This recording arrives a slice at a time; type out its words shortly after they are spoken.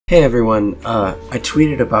Hey everyone, I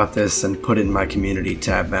tweeted about this and put it in my community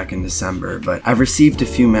tab back in December, but I've received a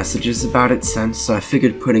few messages about it since, so I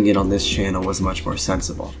figured putting it on this channel was much more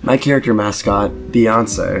sensible. My character mascot,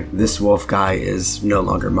 Beyonce, this wolf guy, is no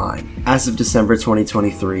longer mine. As of December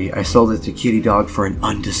 2023, I sold it to Kittydog for an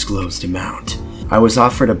undisclosed amount. I was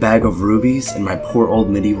offered a bag of rubies in my poor old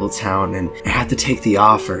medieval town, and I had to take the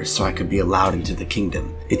offer so I could be allowed into the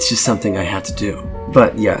kingdom. It's just something I had to do.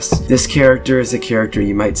 But yes, this character is a character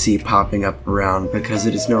you might see popping up around because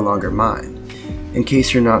it is no longer mine. In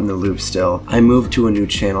case you're not in the loop still, I moved to a new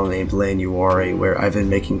channel named Lanuari where I've been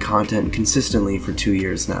making content consistently for 2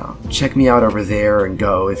 years now. Check me out over there and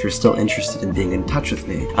go if you're still interested in being in touch with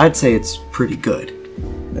me. I'd say it's pretty good.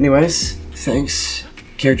 Anyways, thanks.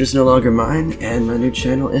 Character's no longer mine, and my new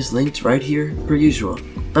channel is linked right here per usual.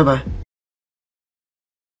 Bye bye.